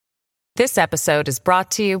This episode is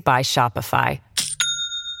brought to you by Shopify.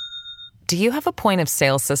 Do you have a point of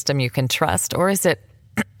sale system you can trust, or is it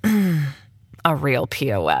a real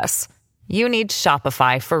POS? You need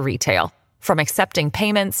Shopify for retail. From accepting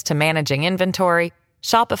payments to managing inventory,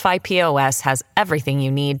 Shopify POS has everything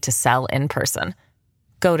you need to sell in person.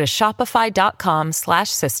 Go to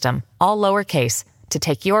shopify.com/system, all lowercase, to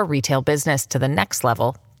take your retail business to the next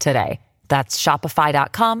level today. That's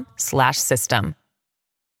shopify.com/system.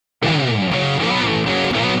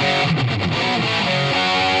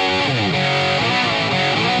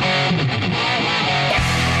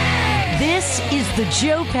 This is the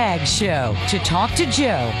Joe Pags Show. To talk to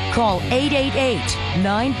Joe, call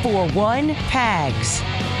 888-941-PAGS.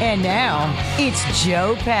 And now, it's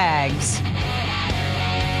Joe Pags.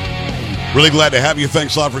 Really glad to have you.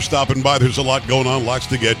 Thanks a lot for stopping by. There's a lot going on, lots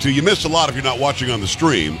to get to. You missed a lot if you're not watching on the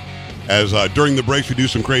stream, as during the breaks we do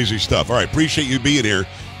some crazy stuff. All right, appreciate you being here.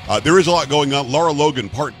 There is a lot going on. Lara Logan,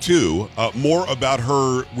 part 2, more about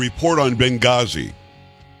her report on Benghazi.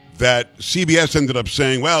 That CBS ended up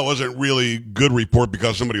saying, well, it wasn't really a good report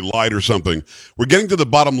because somebody lied or something. We're getting to the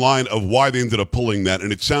bottom line of why they ended up pulling that,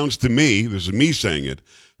 and it sounds to me, this is me saying it,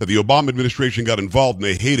 that the Obama administration got involved and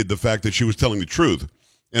they hated the fact that she was telling the truth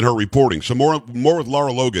in her reporting. So more with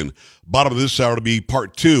Lara Logan. Bottom of this hour to be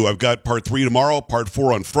part 2. I've got part 3 tomorrow, part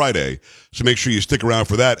 4 on Friday. So make sure you stick around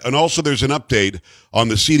for that. And also there's an update on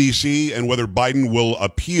the CDC and whether Biden will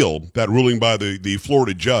appeal that ruling by the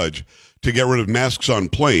Florida judge to get rid of masks on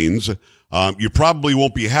planes. You probably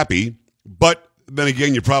won't be happy, but then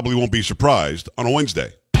again, you probably won't be surprised on a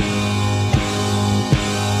Wednesday.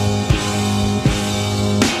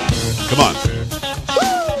 Come on.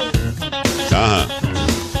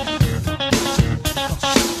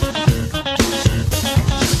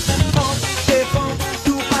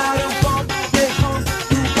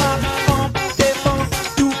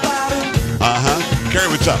 Carrie,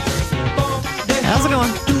 what's up? How's it going?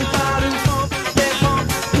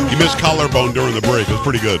 You missed Collarbone during the break. It was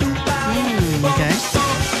pretty good. Okay.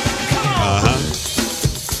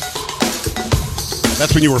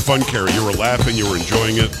 That's when you were fun, Carrie. You were laughing. You were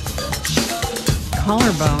enjoying it.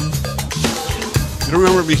 Collarbone. You don't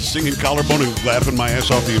remember me singing Collarbone and laughing my ass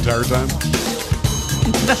off the entire time?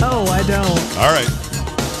 No, I don't. All right.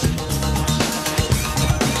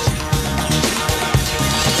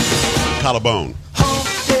 Collarbone.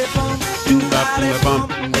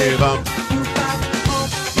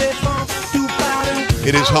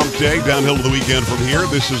 It is Hump Day, downhill to the weekend from here.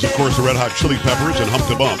 This is, of course, the Red Hot Chili Peppers and Hump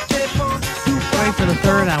to Bump. Wait for the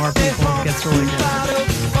third hour, people. It gets really good.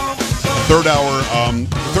 Third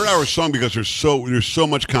hour song, because there's so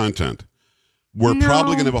much content. We're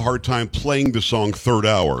probably going to have a hard time playing the song third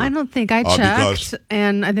hour. I don't think I checked,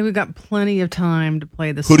 and I think we've got plenty of time to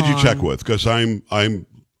play the song. Who did you check with? Because I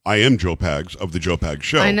am Joe Pags of the Joe Pags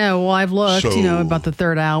Show. I know. Well, I've looked, about the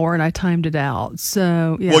third hour, and I timed it out.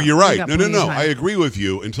 So, yeah. Well, you're right. No. I agree with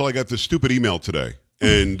you until I got this stupid email today,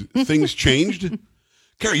 and things changed.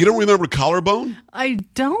 Carrie, you don't remember Collarbone? I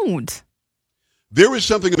don't. There was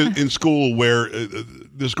something in school where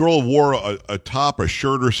this girl wore a top, a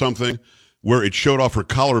shirt or something, where it showed off her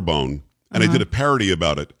collarbone, and I did a parody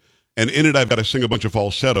about it. And in it, I've got to sing a bunch of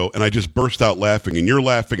falsetto, and I just burst out laughing, and you're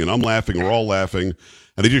laughing, and I'm laughing, we're all laughing.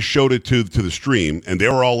 And I just showed it to the stream, and they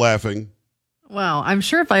were all laughing. Well, I'm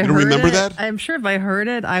sure if I heard it. Remember that? I'm sure if I heard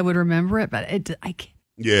it, I would remember it, but I can't.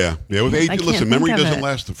 Yeah. With age, listen, memory doesn't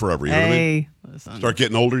last forever. You know what I mean? Listen. Start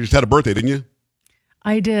getting older. You just had a birthday, didn't you?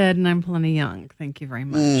 I did, and I'm plenty young. Thank you very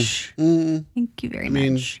much. Thank you very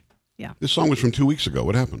much. Yeah. This song was from 2 weeks ago.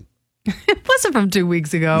 What happened? It wasn't from 2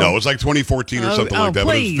 weeks ago. No, it was like 2014 or something like that.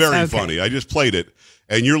 Please. But it was very funny. I just played it,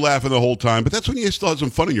 and you're laughing the whole time. But that's when you still have some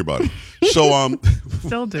fun in your body. So,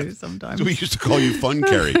 still do sometimes. So we used to call you Fun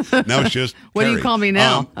Carrie. Now it's just what Carrie. do you call me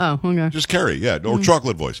now? Okay. Just Carrie, yeah, or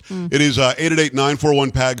chocolate voice. It is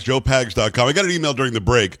 888-941-PAGS, joepags.com. I got an email during the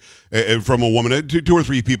break from a woman. Two or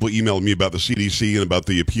three people emailed me about the CDC and about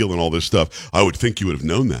the appeal and all this stuff. I would think you would have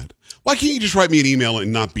known that. Why can't you just write me an email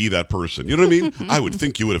and not be that person? You know what I mean? I would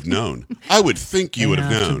think you would have known. I would think you would have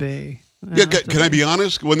known. Yeah, can I be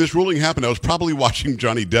honest? When this ruling happened, I was probably watching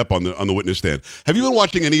Johhny Depp on the witness stand. Have you been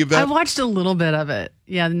watching any of that? I watched a little bit of it.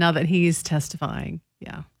 Yeah, now that he's testifying.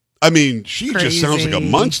 Yeah. I mean, she just sounds like a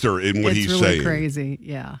monster in what he's really saying. Crazy,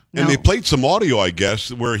 yeah. And they played some audio, I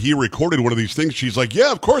guess, where he recorded one of these things. She's like,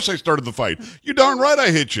 "Yeah, of course I started the fight. You're darn right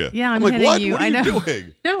I hit you." Yeah, I'm like, hitting "What? you. What are you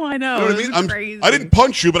doing?" No, I know. You know what I mean? Crazy. I didn't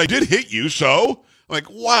punch you, but I did hit you. So, I'm like,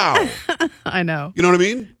 wow. I know. You know what I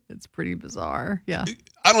mean? It's pretty bizarre. Yeah.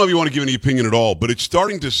 I don't know if you want to give any opinion at all, but it's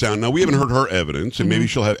starting to sound. Now, we haven't heard her evidence, and maybe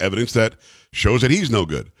she'll have evidence that shows that he's no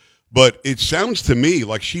good. But it sounds to me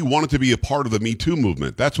like she wanted to be a part of the Me Too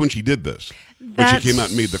movement. That's when she did this. When she came out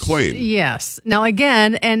and made the claim. Yes. Now,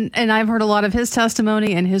 again, and I've heard a lot of his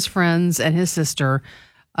testimony and his friends and his sister.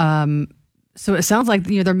 So it sounds like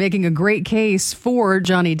they're making a great case for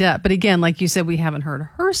Johnny Depp. But again, like you said, we haven't heard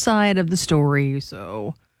her side of the story.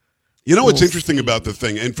 So what's interesting about the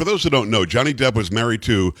thing, and for those who don't know, Johnny Depp was married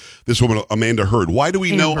to this woman, Amanda Heard. Why do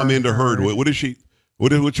we know Amanda Heard? What is she?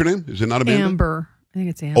 What's her name? Is it not Amanda? Amber. I think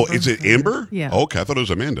it's Amber. Oh, is it Amber? Yeah. Oh, okay, I thought it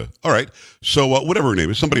was Amanda. All right. So whatever her name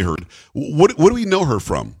is, somebody heard. What do we know her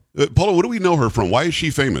from? Paula, what do we know her from? Why is she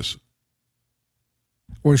famous?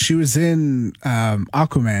 Well, she was in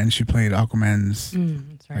Aquaman. She played Aquaman's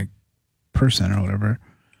like person or whatever.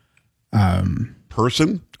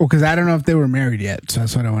 Person? Well, because I don't know if they were married yet, so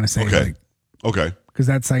that's what I want to say. Okay. Okay. Because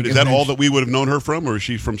that's like. Is that all that we would have known her from, or is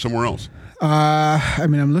she from somewhere else? I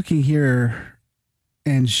mean, I'm looking here.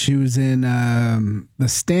 And she was in The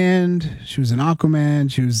Stand. She was in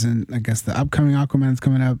Aquaman. She was in, I guess, the upcoming Aquaman's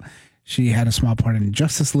coming up. She had a small part in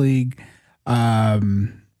Justice League.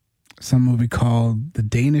 Some movie called The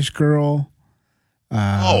Danish Girl.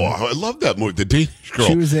 I love that movie, The Danish Girl.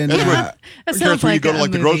 She was in. That's where you go to like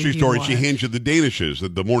the grocery store and she hands you the Danishes,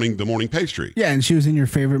 the morning pastry. Yeah, and she was in your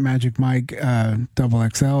favorite Magic Mike Double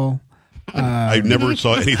XL. I never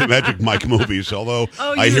saw any of the Magic Mike movies, although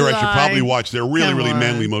I hear I should probably watch. They're really, really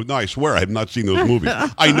manly movies. No, I swear I have not seen those movies.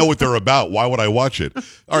 I know what they're about. Why would I watch it?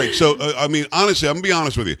 All right, so I mean, honestly, I'm gonna be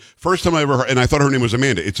honest with you. First time I ever heard, and I thought her name was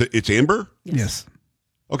Amanda. It's Amber. Yes.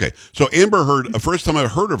 Okay, so Amber Heard. The first time I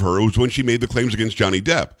heard of her was when she made the claims against Johnny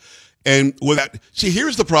Depp, and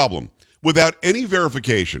here's the problem: without any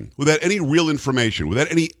verification, without any real information, without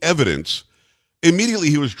any evidence. Immediately,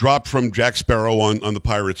 he was dropped from Jack Sparrow on the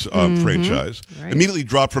Pirates franchise. Right. Immediately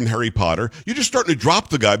dropped from Harry Potter. You're just starting to drop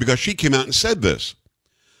the guy because she came out and said this.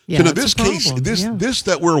 Yeah, so now this case, this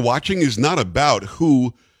that we're watching is not about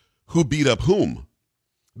who beat up whom.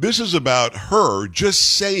 This is about her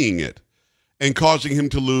just saying it and causing him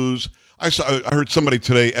to lose. I heard somebody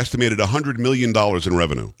today estimated $100 million in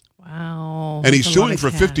revenue. Wow! And he's suing for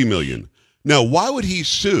 $50 million. Now, why would he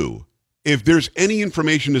sue? If there's any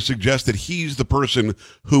information to suggest that he's the person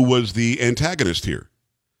who was the antagonist here,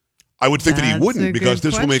 I would think that he wouldn't, because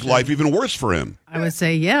this will make life even worse for him. I would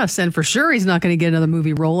say yes, and for sure he's not going to get another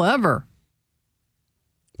movie role ever.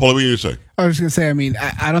 Paul, what are you going to say? I was going to say, I mean,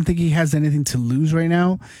 I don't think he has anything to lose right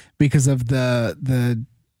now because of the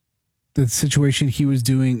situation he was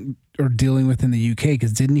doing or dealing with in the UK.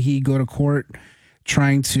 Because didn't he go to court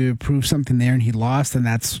trying to prove something there and he lost, and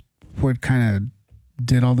that's what kind of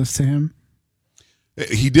did all this to him?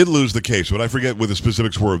 He did lose the case, but I forget what the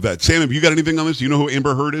specifics were of that. Sam, have you got anything on this? Do you know who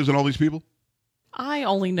Amber Heard is and all these people? I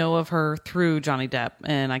only know of her through Johnny Depp,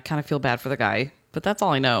 and I kind of feel bad for the guy, but that's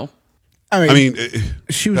all I know. I mean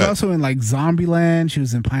she was also in like Zombieland. She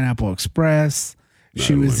was in Pineapple Express.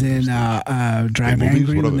 She was in Drive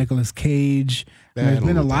Angry with Nicolas Cage. There's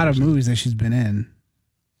been a lot of movies that she's been in.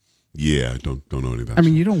 Yeah, I don't know any of that. I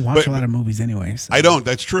mean, you don't watch a lot of movies anyway. So. I don't.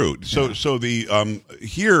 That's true. So the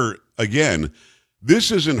here again, this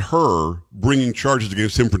isn't her bringing charges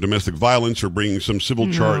against him for domestic violence or bringing some civil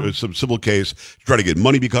case to try to get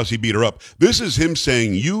money because he beat her up. This is him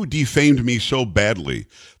saying, "You defamed me so badly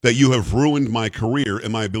that you have ruined my career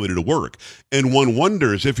and my ability to work." And one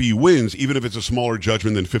wonders if he wins, even if it's a smaller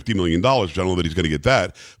judgment than $50 million. I don't know that he's going to get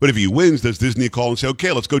that, but if he wins, does Disney call and say,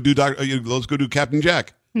 "Okay, let's go do Captain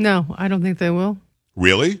Jack"? No, I don't think they will.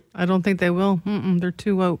 Really? I don't think they will. They're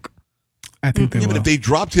too woke. I think they will. But if they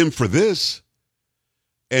dropped him for this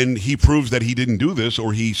and he proves that he didn't do this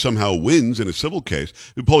or he somehow wins in a civil case,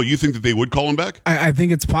 Paul, you think that they would call him back? I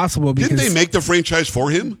think it's possible. Because didn't they make the franchise for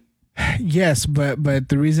him? Yes, but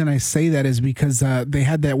the reason I say that is because they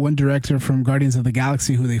had that one director from Guardians of the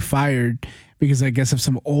Galaxy who they fired because I guess of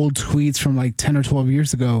some old tweets from like 10 or 12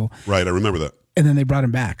 years ago. Right, I remember that. And then they brought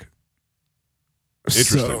him back.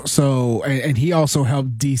 Interesting. So and he also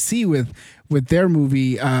helped DC with their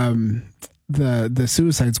movie, the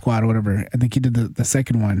Suicide Squad or whatever. I think he did the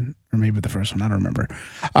second one or maybe the first one. I don't remember.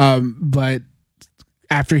 But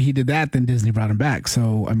after he did that, then Disney brought him back.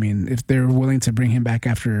 So I mean, if they're willing to bring him back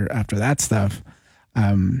after that stuff,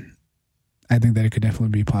 I think that it could definitely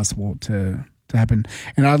be possible to happen.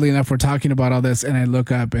 And oddly enough, we're talking about all this, and I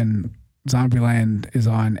look up and Zombieland is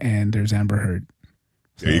on, and there's Amber Heard.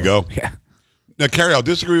 So, there you go. Yeah. Now, Carrie, I'll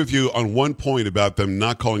disagree with you on one point about them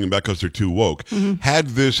not calling him back because they're too woke. Had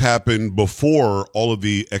this happened before all of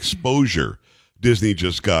the exposure Disney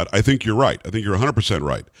just got, I think you're right. I think you're 100%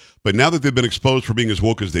 right. But now that they've been exposed for being as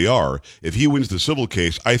woke as they are, if he wins the civil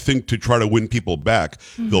case, I think to try to win people back,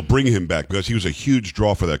 they'll bring him back because he was a huge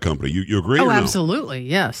draw for that company. You agree or no? Absolutely.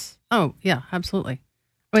 Yes. Oh, yeah, absolutely.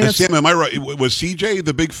 And Sam, am I right? Was CJ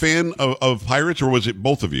the big fan of Pirates, or was it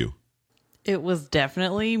both of you? It was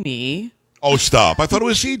definitely me. Oh, stop. I thought it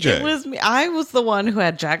was CJ. It was me. I was the one who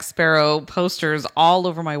had Jack Sparrow posters all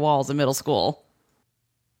over my walls in middle school.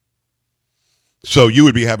 So you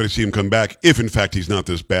would be happy to see him come back if, in fact, he's not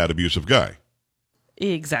this bad, abusive guy.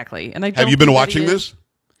 Exactly. And Have you been watching this?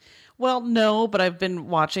 Well, no, but I've been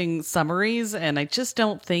watching summaries, and I just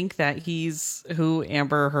don't think that he's who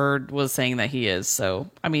Amber Heard was saying that he is. So,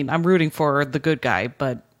 I mean, I'm rooting for the good guy,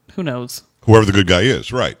 but who knows? Whoever the good guy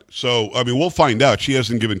is, right. So, I mean, we'll find out. She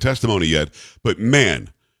hasn't given testimony yet, but man,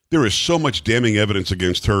 there is so much damning evidence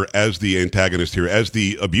against her as the antagonist here, as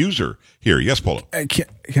the abuser here. Yes, Polo?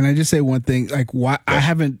 Can I just say one thing? Like, why Yes. I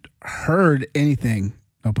haven't heard anything,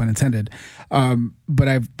 no pun intended, but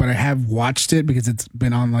I have watched it because it's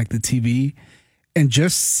been on like the TV, and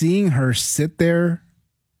just seeing her sit there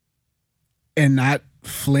and not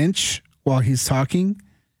flinch while he's talking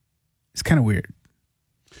is kind of weird.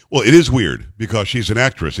 Well, it is weird because she's an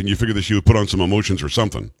actress, and you figure that she would put on some emotions or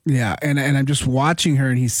something. Yeah, and I'm just watching her,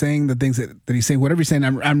 and he's saying the things that he's saying, whatever he's saying.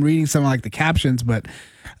 I'm reading some of like the captions, but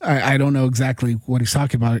I don't know exactly what he's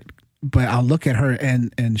talking about. But I'll look at her,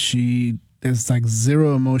 and she there's like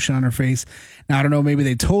zero emotion on her face. Now I don't know, maybe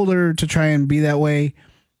they told her to try and be that way,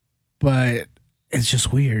 but it's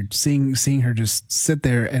just weird seeing her just sit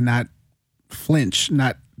there and not flinch,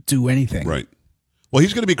 not do anything. Right. Well,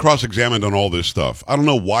 he's going to be cross-examined on all this stuff. I don't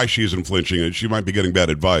know why she isn't flinching. She might be getting bad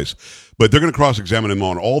advice. But they're going to cross-examine him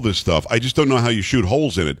on all this stuff. I just don't know how you shoot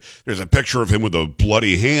holes in it. There's a picture of him with a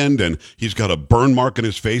bloody hand, and he's got a burn mark on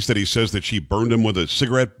his face that he says that she burned him with a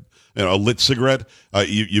cigarette, a lit cigarette.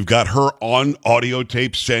 You've got her on audio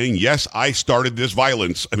tape saying, yes, I started this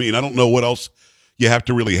violence. I mean, I don't know what else you have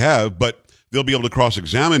to really have, but they'll be able to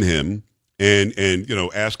cross-examine him and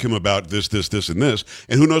ask him about this, and this,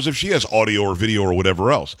 and who knows if she has audio or video or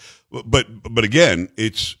whatever else. But again,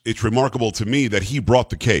 it's remarkable to me that he brought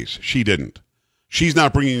the case. She didn't. She's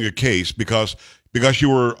not bringing a case because you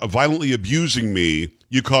were violently abusing me.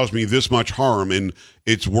 You caused me this much harm, and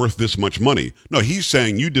it's worth this much money. No, he's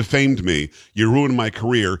saying you defamed me, you ruined my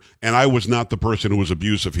career, and I was not the person who was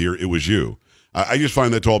abusive here. It was you. I just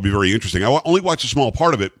find that to all be very interesting. I only watch a small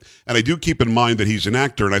part of it, and I do keep in mind that he's an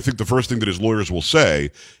actor, and I think the first thing that his lawyers will say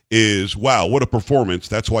is, wow, what a performance.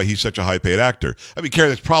 That's why he's such a high-paid actor. I mean, Carrie,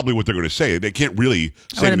 that's probably what they're going to say. They can't really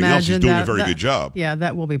say anything else. He's doing a very good job. Yeah,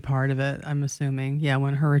 that will be part of it, I'm assuming. Yeah,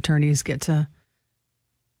 when her attorneys get to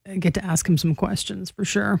ask him some questions, for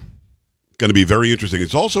sure. Going to be very interesting.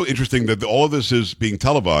 It's also interesting that all of this is being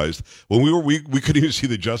televised. When we couldn't even see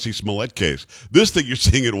the Jussie Smollett case. This thing you're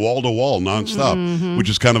seeing it wall to wall nonstop, which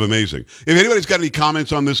is kind of amazing. If anybody's got any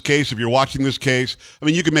comments on this case, if you're watching this case, I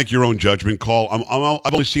mean, you can make your own judgment call.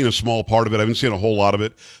 I've only seen a small part of it. I haven't seen a whole lot of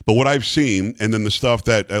it, but what I've seen, and then the stuff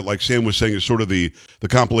that, like Sam was saying, is sort of the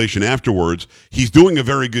compilation afterwards. He's doing a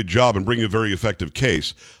very good job and bringing a very effective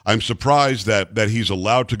case. I'm surprised that he's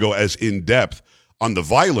allowed to go as in depth on the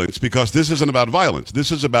violence, because this isn't about violence.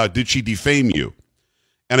 This is about, did she defame you?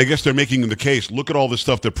 And I guess they're making the case, look at all this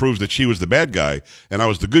stuff that proves that she was the bad guy and I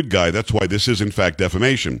was the good guy. That's why this is, in fact,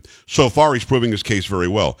 defamation. So far, he's proving his case very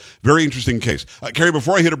well. Very interesting case. Carrie,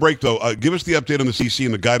 before I hit a break, though, give us the update on the CDC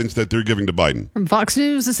and the guidance that they're giving to Biden. From Fox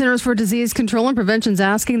News, the Centers for Disease Control and Prevention is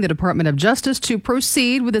asking the Department of Justice to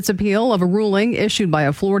proceed with its appeal of a ruling issued by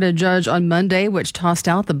a Florida judge on Monday, which tossed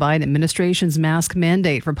out the Biden administration's mask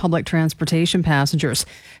mandate for public transportation passengers.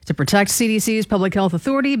 To protect CDC's public health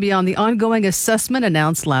authority beyond the ongoing assessment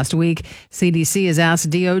announced last week, CDC has asked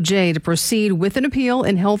DOJ to proceed with an appeal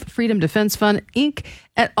in Health Freedom Defense Fund, Inc.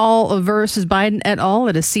 et al. Versus Biden et al.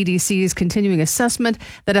 It is CDC's continuing assessment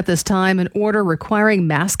that at this time, an order requiring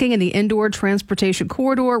masking in the indoor transportation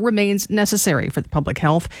corridor remains necessary for the public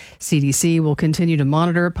health. CDC will continue to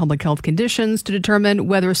monitor public health conditions to determine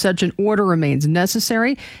whether such an order remains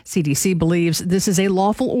necessary. CDC believes this is a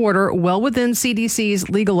lawful order well within CDC's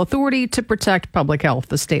legal authority to protect public health,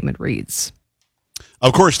 the statement reads.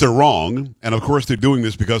 Of course, they're wrong, and of course, they're doing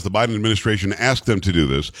this because the Biden administration asked them to do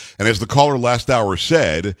this. And as the caller last hour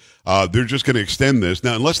said, they're just going to extend this.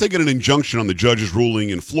 Now, unless they get an injunction on the judge's ruling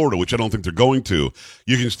in Florida, which I don't think they're going to,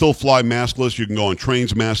 you can still fly maskless. You can go on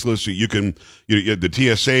trains maskless.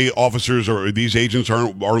 The TSA officers or these agents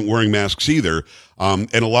aren't wearing masks either,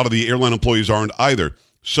 and a lot of the airline employees aren't either.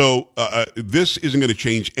 So this isn't going to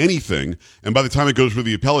change anything, and by the time it goes through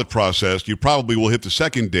the appellate process, you probably will hit the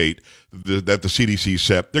second date that the CDC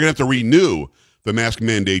set. They're going to have to renew the mask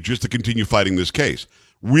mandate just to continue fighting this case.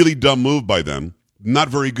 Really dumb move by them, not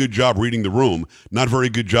very good job reading the room, not very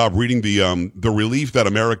good job reading the relief that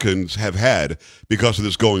Americans have had because of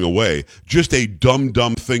this going away. Just a dumb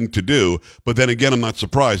thing to do. But then again, I'm not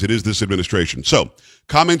surprised. It is this administration. So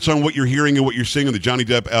comments on what you're hearing and what you're seeing in the Johnny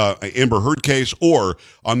Depp Amber Heard case, or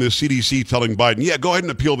on this CDC telling Biden, yeah, go ahead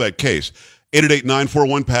and appeal that case.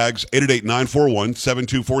 888-941-PAGS,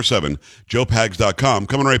 888-941-7247, joepags.com.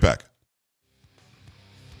 Coming right back.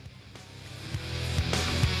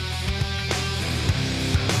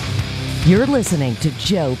 You're listening to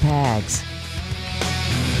Joe Pags.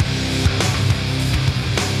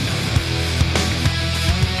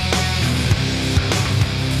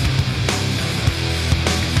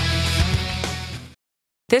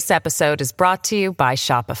 This episode is brought to you by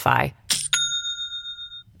Shopify.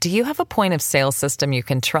 Do you have a point of sale system you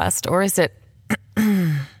can trust, or is it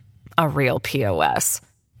a real POS?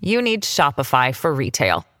 You need Shopify for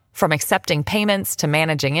retail. From accepting payments to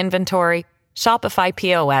managing inventory, Shopify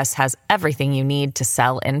POS has everything you need to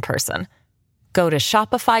sell in person. Go to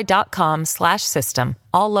shopify.com/system,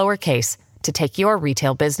 all lowercase, to take your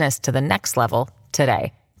retail business to the next level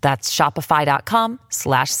today. That's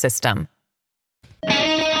shopify.com/system.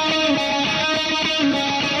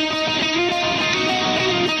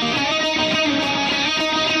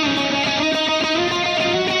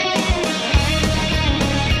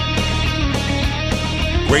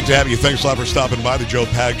 Great to have you. Thanks a lot for stopping by the Joe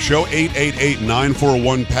Pags Show.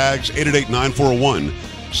 888-941-PAGS,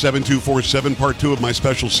 888-941-7247, part 2 of my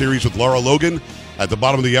special series with Lara Logan. At the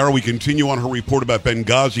bottom of the hour, we continue on her report about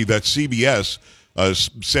Benghazi that CBS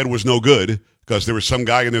said was no good because there was some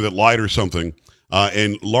guy in there that lied or something.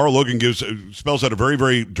 And Lara Logan spells out a very,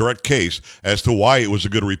 very direct case as to why it was a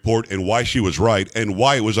good report and why she was right and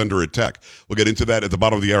why it was under attack. We'll get into that at the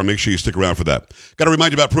bottom of the hour. Make sure you stick around for that. Got to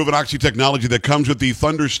remind you about proven oxy technology that comes with the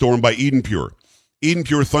Thunderstorm by Eden Pure. Eden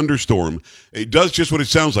Pure Thunderstorm. It does just what it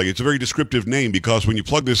sounds like. It's a very descriptive name because when you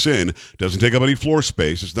plug this in, it doesn't take up any floor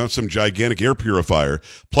space. It's not some gigantic air purifier.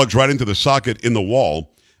 Plugs right into the socket in the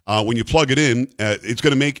wall. When you plug it in, it's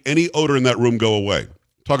going to make any odor in that room go away.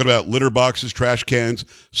 Talking about litter boxes, trash cans,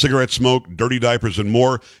 cigarette smoke, dirty diapers, and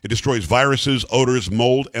more. It destroys viruses, odors,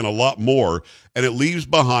 mold, and a lot more. And it leaves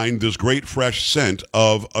behind this great fresh scent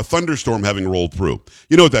of a thunderstorm having rolled through.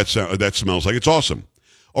 You know what that smells like. It's awesome.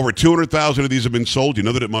 Over 200,000 of these have been sold. You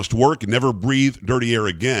know that it must work. Never breathe dirty air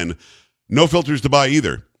again. No filters to buy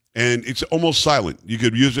either. And it's almost silent. You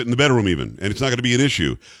could use it in the bedroom even, and it's not going to be an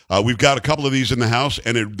issue. We've got a couple of these in the house,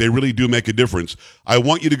 and they really do make a difference. I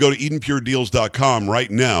want you to go to EdenPureDeals.com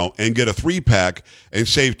right now and get a 3-pack and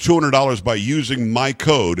save $200 by using my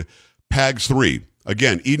code PAGS3.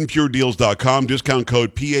 Again, EdenPureDeals.com, discount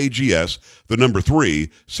code PAGS, the number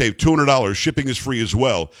 3. Save $200. Shipping is free as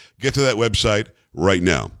well. Get to that website right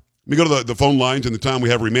now. Let me go to the phone lines, and the time we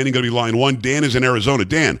have remaining going to be line 1. Dan is in Arizona.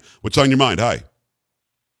 Dan, what's on your mind? Hi.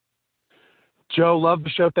 Joe, love the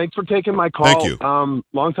show. Thanks for taking my call. Thank you.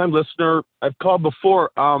 Longtime listener. I've called before.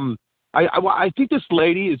 I think this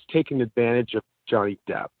lady is taking advantage of Johnny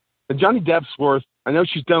Depp. And Johnny Depp's worth, I know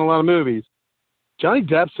she's done a lot of movies. Johnny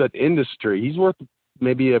Depp's an industry. He's worth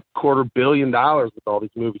maybe $250 million with all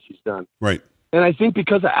these movies he's done. Right. And I think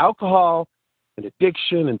because of alcohol and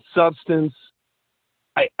addiction and substance,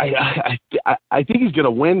 I think he's going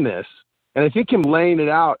to win this. And I think him laying it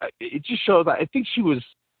out, it just shows, I think she was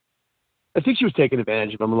taking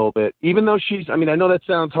advantage of him a little bit, even though I know that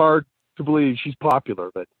sounds hard to believe, she's popular,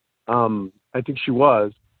 but I think she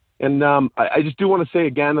was. And I just do want to say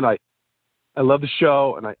again that I love the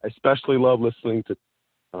show, and I especially love listening to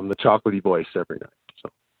the chocolatey voice every night. So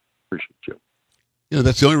appreciate you. Yeah,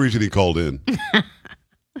 that's the only reason he called in.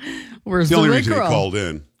 Where's the the only Rick reason girl? he called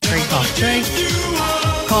in. Great call. Great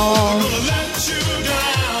call.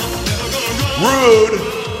 Rude.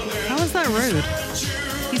 How is that rude?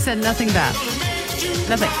 He said nothing bad.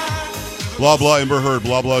 Nothing. Blah, blah, Amber Heard,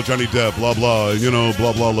 blah, blah, Johnny Depp, blah, blah,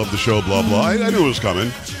 blah, blah, love the show, blah, blah. I knew it was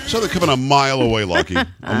coming. So they're coming a mile away, Lucky.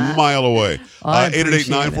 A mile away.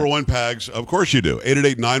 888-941-PAGS. Of course you do.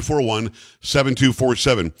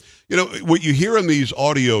 888-941-7247. You know, what you hear on these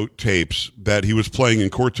audio tapes that he was playing in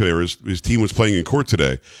court today, or his team was playing in court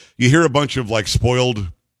today, you hear a bunch of,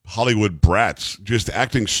 spoiled Hollywood brats just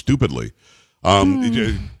acting stupidly.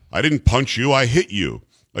 I didn't punch you, I hit you.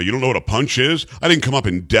 You don't know what a punch is? I didn't come up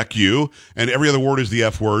and deck you. And every other word is the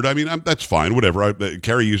F word. I mean, that's fine, whatever.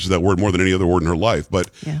 Carrie uses that word more than any other word in her life.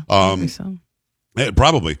 But probably so.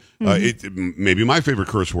 Probably. It may be my favorite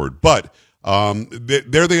curse word. But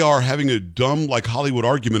there they are having a dumb, Hollywood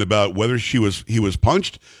argument about whether he was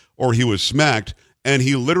punched or he was smacked. And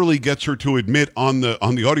he literally gets her to admit on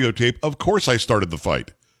the audio tape, of course I started the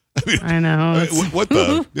fight. I know. What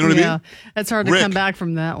the? You know what I Yeah, mean? it's hard to Rick. come back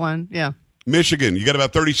from that one. Yeah. Michigan, you got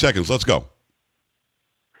about 30 seconds. Let's go.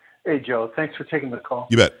 Hey, Joe. Thanks for taking the call.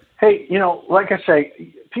 You bet. Hey, like I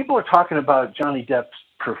say, people are talking about Johnny Depp's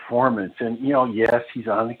performance, and yes, he's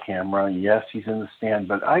on the camera, yes, he's in the stand,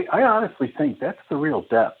 but I honestly think that's the real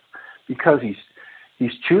Depp, because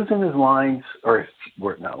he's choosing his lines, or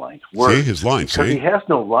not lines, words. See, his lines, because see? he has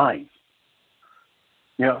no lines.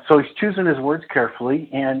 So he's choosing his words carefully,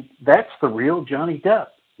 and that's the real Johnny Depp.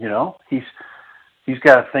 He's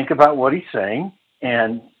got to think about what he's saying,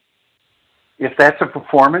 and if that's a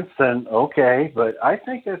performance, then okay, but I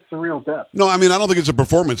think that's the real Depp. No, I mean, I don't think it's a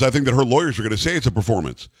performance. I think that her lawyers are going to say it's a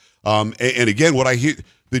performance. And again, what I hear,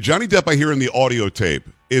 the Johnny Depp I hear in the audio tape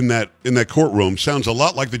in that courtroom sounds a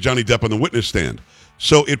lot like the Johnny Depp on the witness stand.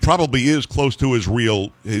 So it probably is close to his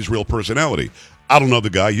real personality. I don't know the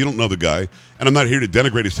guy. You don't know the guy. And I'm not here to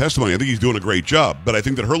denigrate his testimony. I think he's doing a great job. But I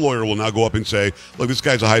think that her lawyer will now go up and say, look, this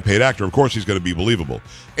guy's a high-paid actor. Of course he's going to be believable.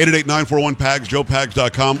 888-941-PAGS,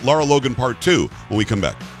 JoePags.com. Laura Logan Part 2 when we come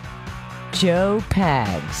back. Joe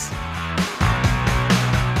Pags.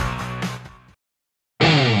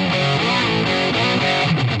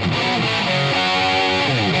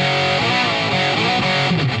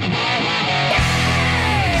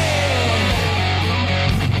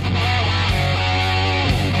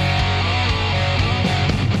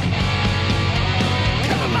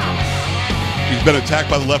 She's been attacked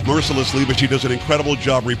by the left mercilessly, but she does an incredible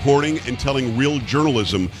job reporting and telling real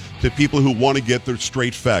journalism to people who want to get their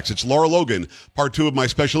straight facts. It's Laura Logan, part 2 of my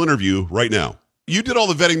special interview right now. You did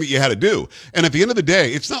all the vetting that you had to do. And at the end of the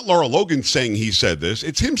day, it's not Laura Logan saying he said this.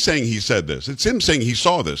 It's him saying he said this. It's him saying he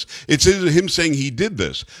saw this. It's him saying he did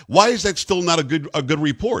this. Why is that still not a good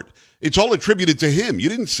report? It's all attributed to him. You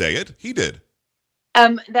didn't say it. He did.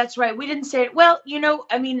 That's right. We didn't say it. Well,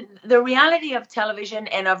 the reality of television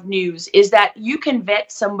and of news is that you can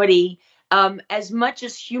vet somebody as much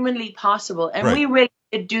as humanly possible. And Right. we really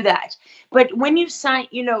did do that. But when you sign,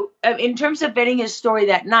 in terms of vetting his story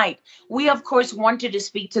that night, we, of course, wanted to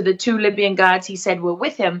speak to the 2 Libyan guards he said were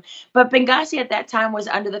with him. But Benghazi at that time was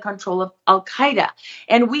under the control of Al-Qaeda.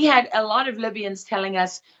 And we had a lot of Libyans telling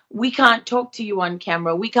us, we can't talk to you on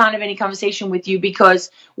camera. We can't have any conversation with you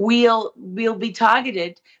because we'll be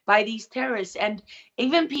targeted by these terrorists. And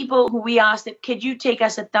even people who we asked, could you take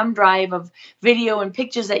us a thumb drive of video and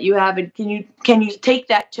pictures that you have, and can you take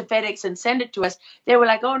that to FedEx and send it to us? They were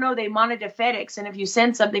like, oh no, they monitor FedEx, and if you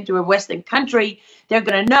send something to a Western country, they're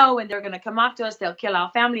going to know, and they're going to come after us. They'll kill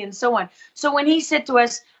our family and so on. So when he said to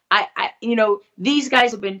us, these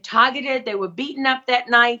guys have been targeted. They were beaten up that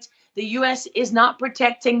night. The U.S. is not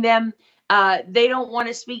protecting them. They don't want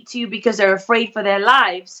to speak to you because they're afraid for their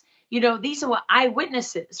lives. These are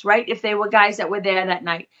eyewitnesses, right? If they were guys that were there that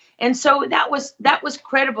night. And so that was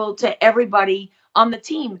credible to everybody on the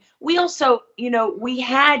team. We also, we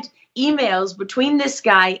had emails between this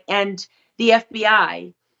guy and the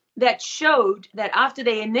FBI that showed that after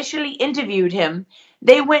they initially interviewed him,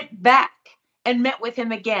 they went back and met with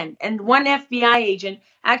him again. And one FBI agent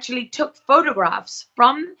actually took photographs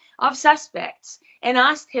of suspects and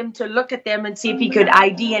asked him to look at them and see if he could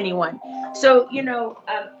ID anyone. So,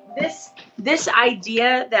 this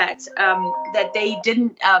idea that they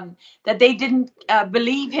didn't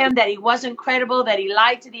believe him, that he wasn't credible, that he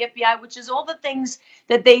lied to the FBI, which is all the things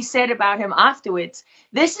that they said about him afterwards.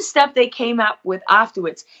 This is stuff they came up with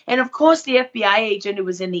afterwards. And of course, the FBI agent who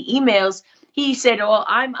was in the emails, he said, oh,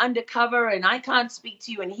 I'm undercover and I can't speak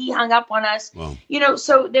to you. And he hung up on us. Wow.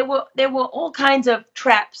 So there were all kinds of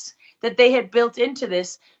traps that they had built into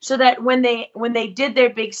this so that when they did their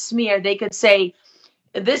big smear, they could say,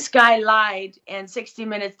 this guy lied and 60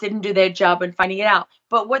 Minutes didn't do their job in finding it out.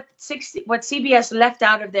 But what CBS left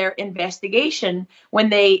out of their investigation when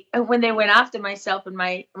they went after myself and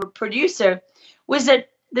my producer was that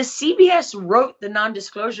the CBS wrote the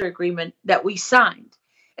non-disclosure agreement that we signed.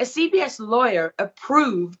 A CBS lawyer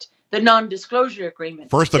approved the non-disclosure agreement.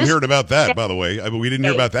 First I'm hearing about that, by the way. I mean, we didn't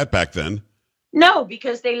hear about that back then. No,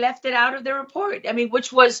 because they left it out of the report. I mean,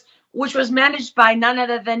 which was managed by none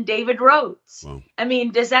other than David Rhodes. Wow. I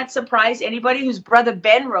mean, does that surprise anybody whose brother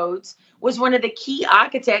Ben Rhodes was one of the key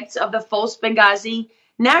architects of the false Benghazi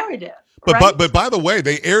narrative? But right? but by the way,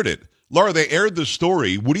 they aired it. Laura, they aired the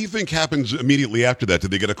story. What do you think happens immediately after that?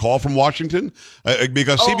 Did they get a call from Washington?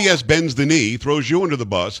 Because CBS bends the knee, throws you under the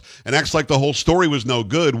bus, and acts like the whole story was no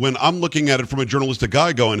good, when I'm looking at it from a journalistic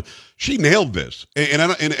guy going, she nailed this.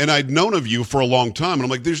 And I'd known of you for a long time, and I'm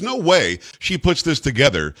like, there's no way she puts this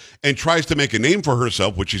together and tries to make a name for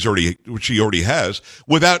herself, which she already has,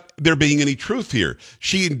 without there being any truth here.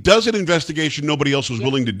 She does an investigation nobody else was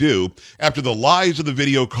willing to do after the lies of the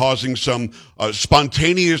video causing some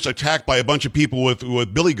spontaneous attack by a bunch of people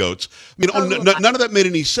with billy goats. I mean, none of that made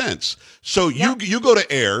any sense. So you go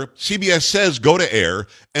to air, CBS says go to air,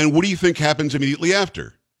 and what do you think happens immediately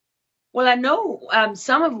after? Well, I know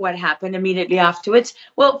some of what happened immediately afterwards.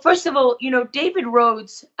 Well, first of all, David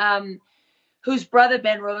Rhodes, whose brother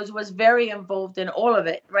Ben Rhodes was very involved in all of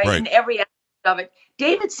it, right? In every aspect of it.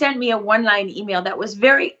 David sent me a one-line email that was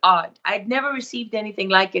very odd. I'd never received anything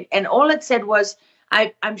like it. And all it said was,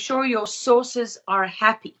 I'm sure your sources are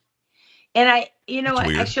happy. And I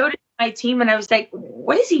showed it to my team and I was like,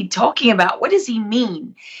 what is he talking about? What does he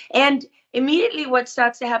mean? And immediately what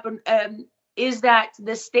starts to happen is that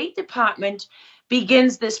the State Department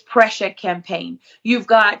begins this pressure campaign. You've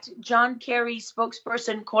got John Kerry's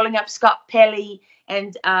spokesperson calling up Scott Pelley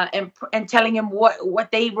and telling him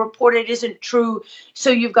what they reported isn't true. So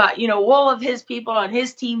you've got, all of his people on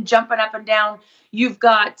his team jumping up and down. You've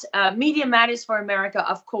got Media Matters for America,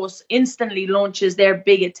 of course, instantly launches their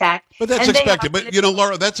big attack. But that's expected. But,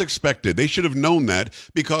 Laura, that's expected. They should have known that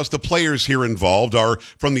because the players here involved are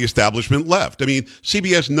from the establishment left. I mean,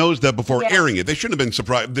 CBS knows that before airing it. They shouldn't have been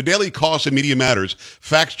surprised. The Daily Kos and Media Matters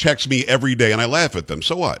fact checks me every day, and I laugh at them.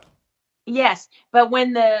 So what? Yes, but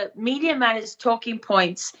when the Media Matters talking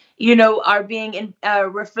points, are being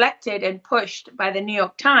reflected and pushed by the New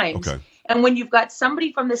York Times, and when you've got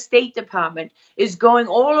somebody from the State Department is going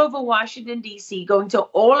all over Washington, D.C., going to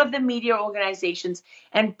all of the media organizations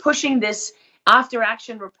and pushing this after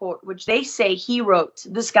action report, which they say he wrote,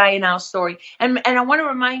 this guy in our story. And I want to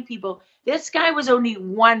remind people, this guy was only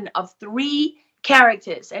one of 3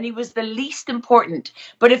 characters, and he was the least important.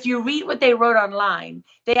 But if you read what they wrote online,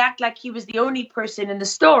 they act like he was the only person in the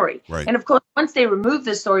story. Right. And of course, once they remove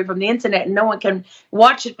the story from the internet and no one can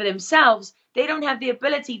watch it for themselves, they don't have the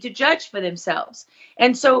ability to judge for themselves.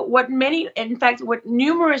 And so what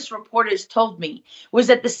numerous reporters told me was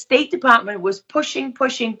that the State Department was pushing,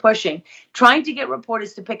 trying to get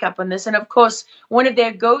reporters to pick up on this. And of course, one of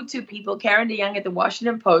their go-to people, Karen DeYoung at the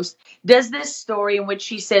Washington Post, does this story in which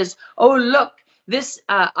she says, oh, look, this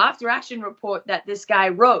after action report that this guy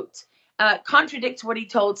wrote contradicts what he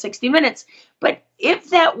told 60 Minutes. But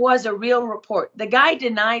if that was a real report, the guy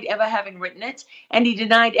denied ever having written it, and he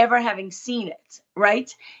denied ever having seen it,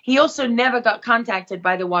 right? He also never got contacted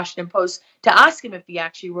by the Washington Post to ask him if he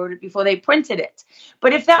actually wrote it before they printed it.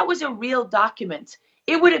 But if that was a real document,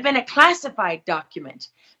 it would have been a classified document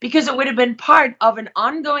because it would have been part of an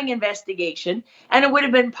ongoing investigation, and it would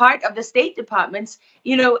have been part of the State Department's,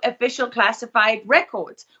 official classified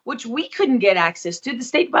records, which we couldn't get access to. The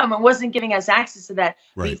State Department wasn't giving us access to that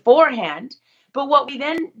beforehand. But what we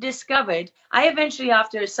then discovered, I eventually,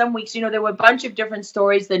 after some weeks, there were a bunch of different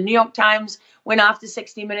stories. The New York Times went after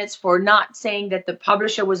 60 Minutes for not saying that the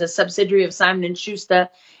publisher was a subsidiary of Simon & Schuster.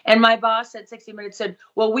 And my boss at 60 Minutes said,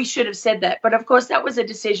 well, we should have said that. But of course, that was a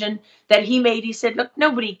decision that he made. He said, look,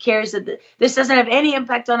 nobody cares that this doesn't have any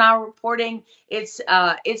impact on our reporting. It's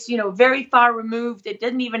very far removed. It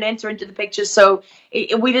didn't even enter into the picture. So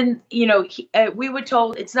we didn't, we were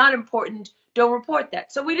told it's not important. Don't report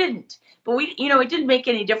that. So we didn't. But it didn't make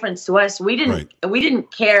any difference to us. We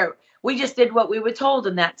didn't care. We just did what we were told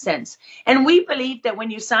in that sense. And we believe that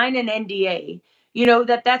when you sign an NDA,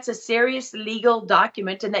 that's a serious legal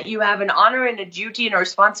document and that you have an honor and a duty and a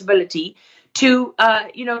responsibility to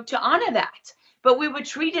honor that. But we were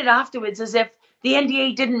treated afterwards as if the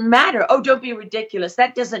NDA didn't matter. Oh, don't be ridiculous.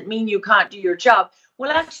 That doesn't mean you can't do your job.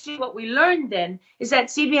 Well, actually, what we learned then is that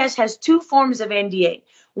CBS has 2 forms of NDA.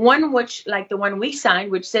 One which, like the one we signed,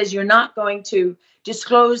 which says you're not going to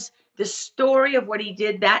disclose the story of what he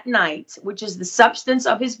did that night, which is the substance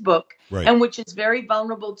of his book, and which is very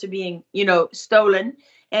vulnerable to being, stolen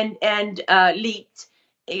and leaked.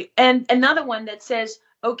 And another one that says,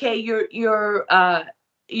 okay, you're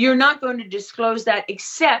not going to disclose that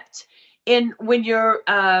except when you're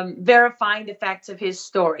verifying the facts of his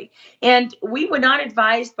story. And we were not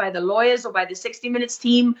advised by the lawyers or by the 60 Minutes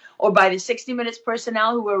team or by the 60 Minutes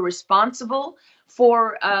personnel who were responsible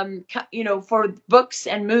for books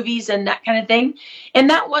and movies and that kind of thing. And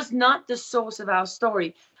that was not the source of our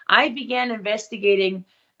story. I began investigating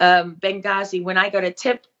Benghazi when I got a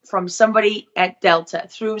tip from somebody at Delta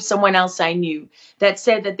through someone else I knew that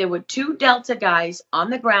said that there were 2 Delta guys on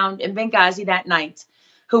the ground in Benghazi that night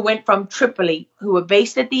who went from Tripoli, who were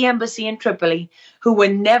based at the embassy in Tripoli, who were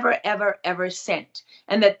never, ever, ever sent,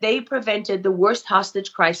 and that they prevented the worst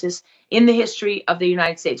hostage crisis in the history of the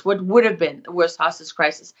United States, what would have been the worst hostage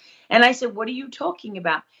crisis. And I said, what are you talking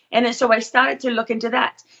about? And so I started to look into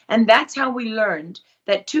that. And that's how we learned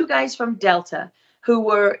that 2 guys from Delta who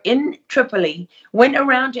were in Tripoli went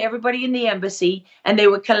around to everybody in the embassy, and they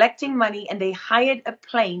were collecting money, and they hired a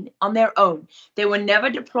plane on their own. They were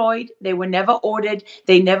never deployed. They were never ordered.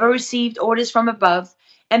 They never received orders from above.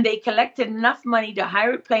 And they collected enough money to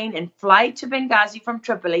hire a plane and fly to Benghazi from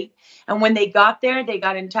Tripoli. And when they got there, they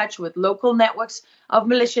got in touch with local networks of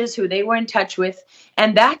militias who they were in touch with.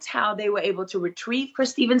 And that's how they were able to retrieve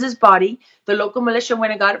Chris Stevens's body. The local militia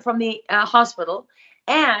went and got it from the hospital.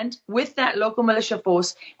 And with that local militia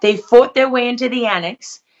force, they fought their way into the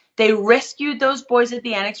annex. They rescued those boys at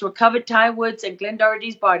the annex, recovered Ty Woods and Glenn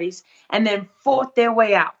Doherty's bodies, and then fought their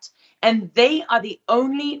way out. And they are the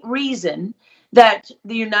only reason that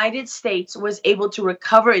the United States was able to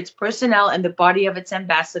recover its personnel and the body of its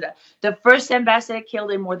ambassador, the first ambassador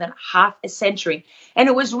killed in more than half a century. And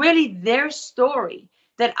it was really their story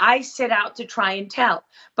that I set out to try and tell.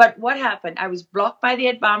 But what happened? I was blocked by the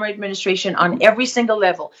Obama administration on every single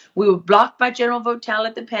level. We were blocked by General Votel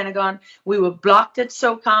at the Pentagon. We were blocked at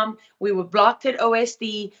SOCOM. We were blocked at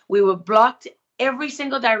OSD. We were blocked every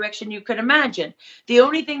single direction you could imagine. The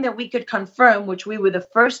only thing that we could confirm, which we were the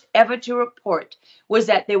first ever to report, was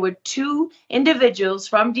that there were 2 individuals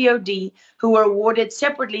from DOD who were awarded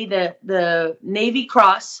separately the Navy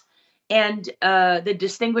Cross and the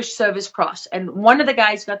Distinguished Service Cross. And one of the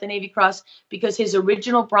guys got the Navy Cross because his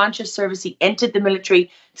original branch of service, he entered the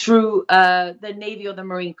military through the Navy or the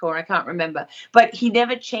Marine Corps, I can't remember. But he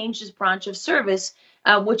never changed his branch of service,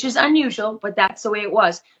 which is unusual, but that's the way it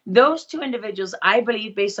was. Those 2 individuals, I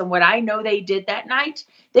believe, based on what I know they did that night,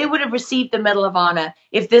 they would have received the Medal of Honor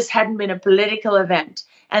if this hadn't been a political event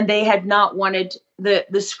and they had not wanted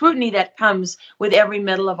the scrutiny that comes with every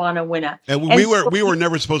Medal of Honor winner. And we were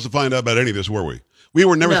never supposed to find out about any of this, were we? We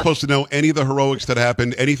were never supposed to know any of the heroics that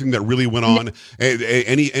happened, anything that really went on,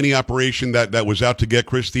 any operation that was out to get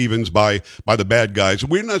Chris Stevens by the bad guys.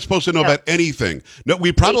 We're not supposed to know about anything. No,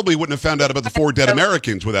 we probably wouldn't have found out about the 4 dead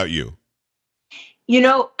Americans without you. You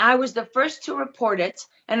know, I was the first to report it,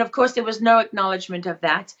 and of course there was no acknowledgement of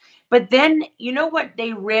that. But then, you know what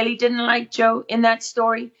they really didn't like, Joe, in that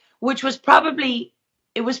story, which was probably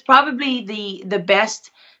the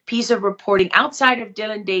best piece of reporting outside of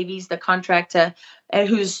Dylan Davies, the contractor,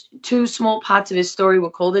 whose 2 small parts of his story were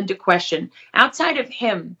called into question. Outside of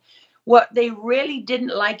him, what they really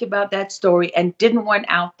didn't like about that story and didn't want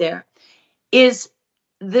out there is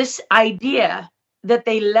this idea that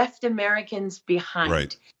they left Americans behind.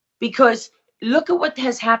 Right. Because look at what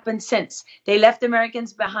has happened since. They left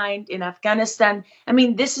Americans behind in Afghanistan. I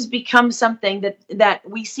mean, this has become something that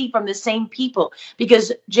we see from the same people,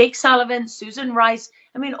 because Jake Sullivan, Susan Rice,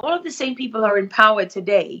 I mean, all of the same people are in power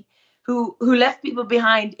today who left people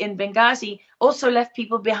behind in Benghazi, also left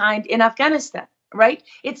people behind in Afghanistan, right?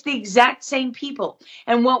 It's the exact same people.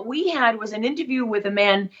 And what we had was an interview with a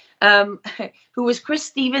man who was Chris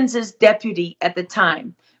Stevens's deputy at the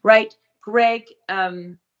time, right? Greg,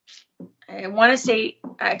 I want to say,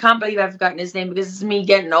 I can't believe I've forgotten his name because it's me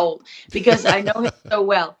getting old, because I know him so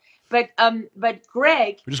well. But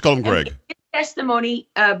Greg, We just call him Greg. His testimony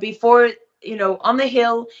before, on the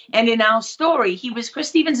Hill and in our story, he was Chris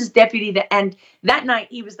Stevens' deputy, and that night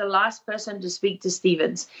he was the last person to speak to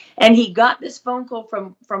Stevens. And he got this phone call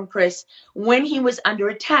from Chris when he was under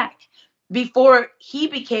attack, before he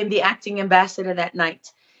became the acting ambassador that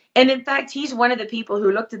night. And in fact, he's one of the people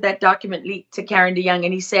who looked at that document leaked to Karen DeYoung,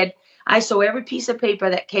 and he said, I saw every piece of paper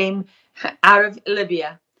that came out of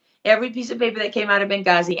Libya, every piece of paper that came out of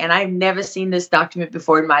Benghazi, and I've never seen this document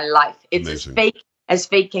before in my life. It's Amazing. as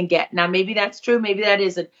fake can get. Now, maybe that's true, maybe that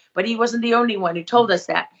isn't, but he wasn't the only one who told us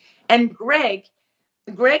that. And Greg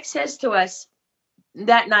says to us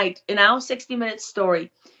that night in our 60-minute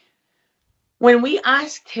story, when we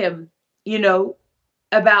asked him,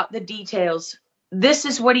 about the details, this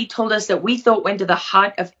is what he told us that we thought went to the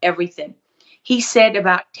heart of everything. He said,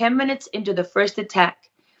 about 10 minutes into the first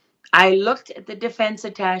attack, I looked at the defense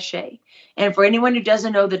attaché. And for anyone who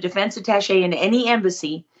doesn't know, the defense attaché in any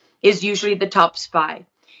embassy is usually the top spy.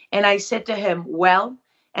 And I said to him, well,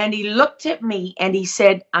 and he looked at me and he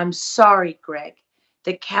said, I'm sorry, Greg,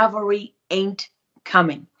 the cavalry ain't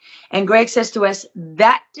coming. And Greg says to us,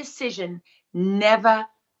 that decision never,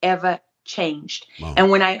 ever changed. Wow.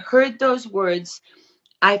 And when I heard those words,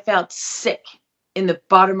 I felt sick. in the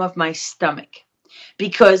bottom of my stomach,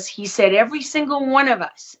 because he said every single one of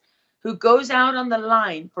us who goes out on the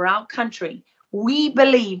line for our country, we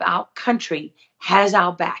believe our country has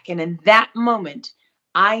our back. And in that moment,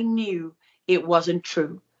 I knew it wasn't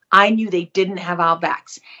true. I knew they didn't have our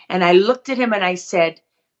backs. And I looked at him and I said,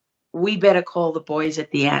 we better call the boys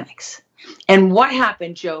at the annex. And what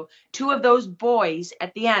happened, Joe? 2 of those boys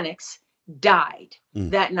at the annex died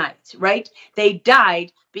that night, right? They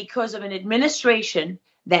died because of an administration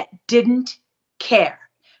that didn't care.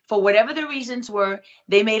 For whatever the reasons were,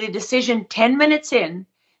 they made a decision 10 minutes in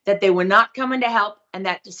that they were not coming to help, and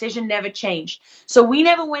that decision never changed. So we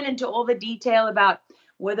never went into all the detail about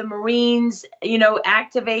were the Marines,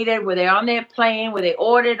 activated, were they on their plane, were they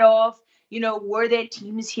ordered off, were there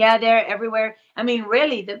teams here, there, everywhere. I mean,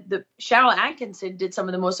 really, the Cheryl Atkinson did some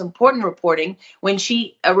of the most important reporting when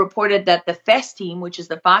she reported that the FES team, which is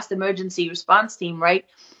the Fast Emergency Response Team, right,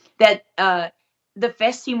 that the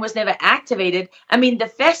FES team was never activated. I mean, the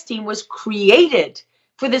FES team was created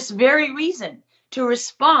for this very reason, to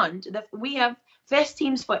respond. We have FES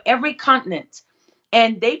teams for every continent,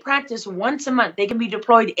 and they practice once a month. They can be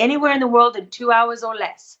deployed anywhere in the world in 2 hours or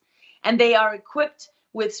less, and they are equipped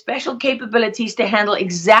with special capabilities to handle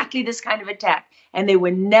exactly this kind of attack, and they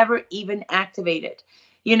were never even activated.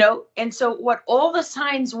 And so what all the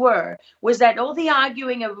signs was that all the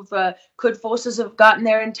arguing of could forces have gotten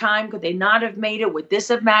there in time, could they not have made it, would this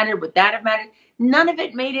have mattered, would that have mattered, none of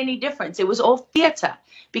it made any difference. It was all theater,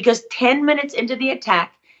 because 10 minutes into the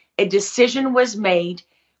attack, a decision was made: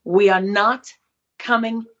 we are not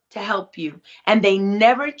coming to help you. And they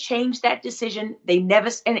never changed that decision. They never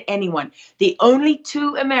sent anyone. The only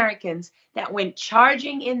 2 Americans that went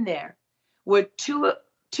charging in there were two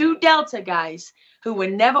Delta guys who were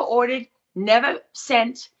never ordered, never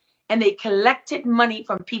sent, and they collected money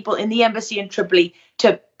from people in the embassy in Tripoli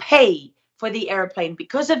to pay for the airplane.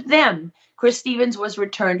 Because of them, Chris Stevens was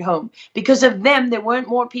returned home. Because of them, there weren't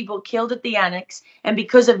more people killed at the annex. And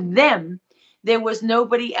because of them, there was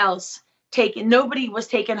nobody was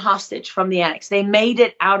taken hostage from the annex. They made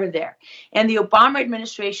it out of there. And the Obama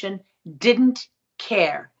administration didn't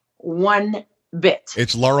care one bit.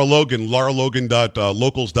 It's Lara Logan,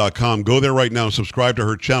 laralogan.locals.com. Go there right now. Subscribe to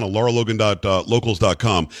her channel,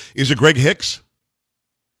 laralogan.locals.com. Is it Greg Hicks?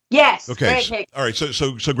 Yes. Okay. Greg Hicks. All right.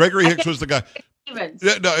 So Gregory Hicks was the guy.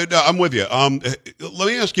 No, I'm with you. Let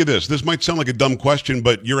me ask you this. This might sound like a dumb question,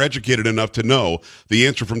 but you're educated enough to know the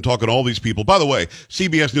answer from talking to all these people. By the way,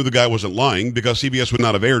 CBS knew the guy wasn't lying, because CBS would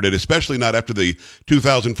not have aired it, especially not after the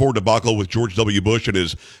 2004 debacle with George W. Bush and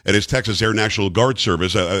his Texas Air National Guard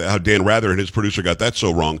Service, how Dan Rather and his producer got that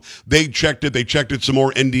so wrong. They checked it some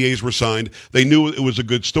more. NDAs were signed. They knew it was a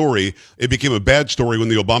good story. It became a bad story when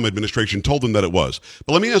the Obama administration told them that it was.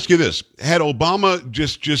 But let me ask you this. Had Obama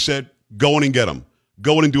just said, go in and get them.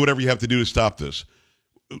 Go in and do whatever you have to do to stop this,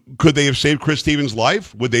 could they have saved Chris Stevens'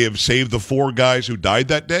 life? Would they have saved the 4 guys who died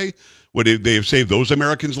that day? Would they have saved those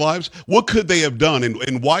Americans' lives? What could they have done?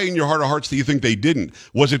 And why in your heart of hearts do you think they didn't?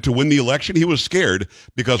 Was it to win the election? He was scared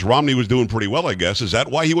because Romney was doing pretty well, I guess. Is that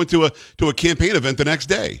why he went to a campaign event the next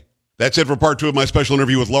day? That's it for part 2 of my special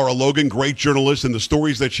interview with Lara Logan, great journalist, and the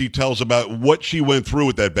stories that she tells about what she went through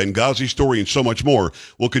with that Benghazi story and so much more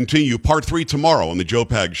will continue part 3 tomorrow on the Joe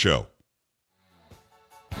Pag Show.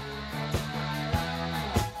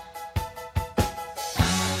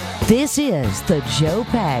 This is the Joe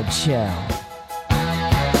Pag Show.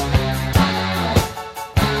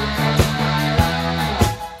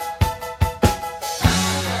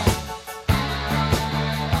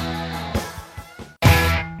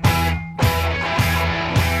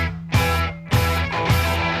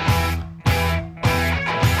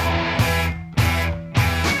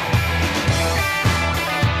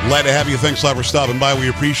 Glad to have you. Thanks a lot for stopping by. We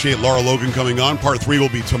appreciate Lara Logan coming on. Part 3 will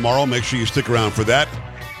be tomorrow. Make sure you stick around for that.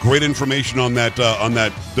 Great information on that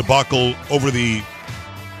debacle over the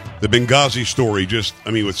Benghazi story.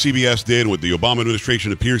 What CBS did, what the Obama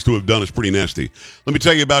administration appears to have done is pretty nasty. Let me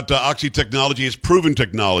tell you about Oxy Technology. It's proven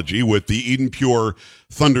technology with the Eden Pure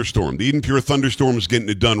Thunderstorm. The Eden Pure Thunderstorm is getting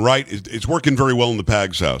it done right. It's working very well in the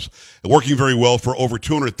Pags house. It's working very well for over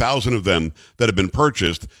 200,000 of them that have been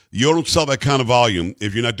purchased. You don't sell that kind of volume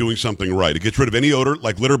if you're not doing something right. It gets rid of any odor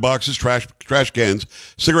like litter boxes, trash cans,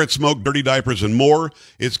 cigarette smoke, dirty diapers, and more.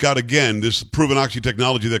 It's got, again, this proven Oxy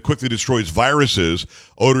technology that quickly destroys viruses,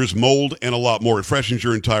 odors, mold, and a lot more. It freshens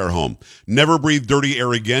your entire home. Never breathe dirty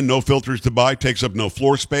air again. No filters to buy. Takes up no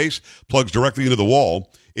floor space. Plugs directly into the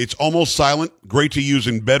wall. It's almost silent, great to use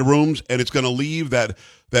in bedrooms, and it's going to leave that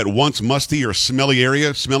once musty or smelly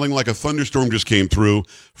area smelling like a thunderstorm just came through,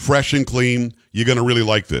 fresh and clean. You're going to really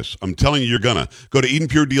like this. I'm telling you, you're going to. Go to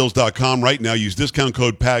EdenPureDeals.com right now. Use discount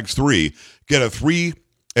code PAGS3. Get a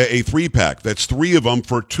three-pack. That's 3 of them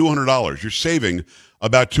for $200. You're saving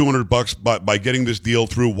about $200 by getting this deal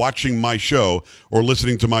through watching my show or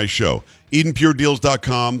listening to my show.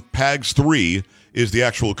 EdenPureDeals.com, PAGS3 is the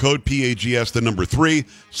actual code, PAGS, the number 3.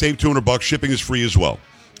 Save $200. Shipping is free as well.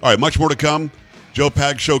 All right, much more to come. Joe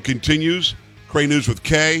Pags Show continues. Cray News with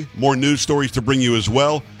Kay. More news stories to bring you as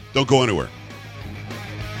well. Don't go anywhere.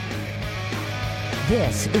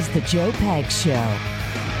 This is the Joe Pags Show.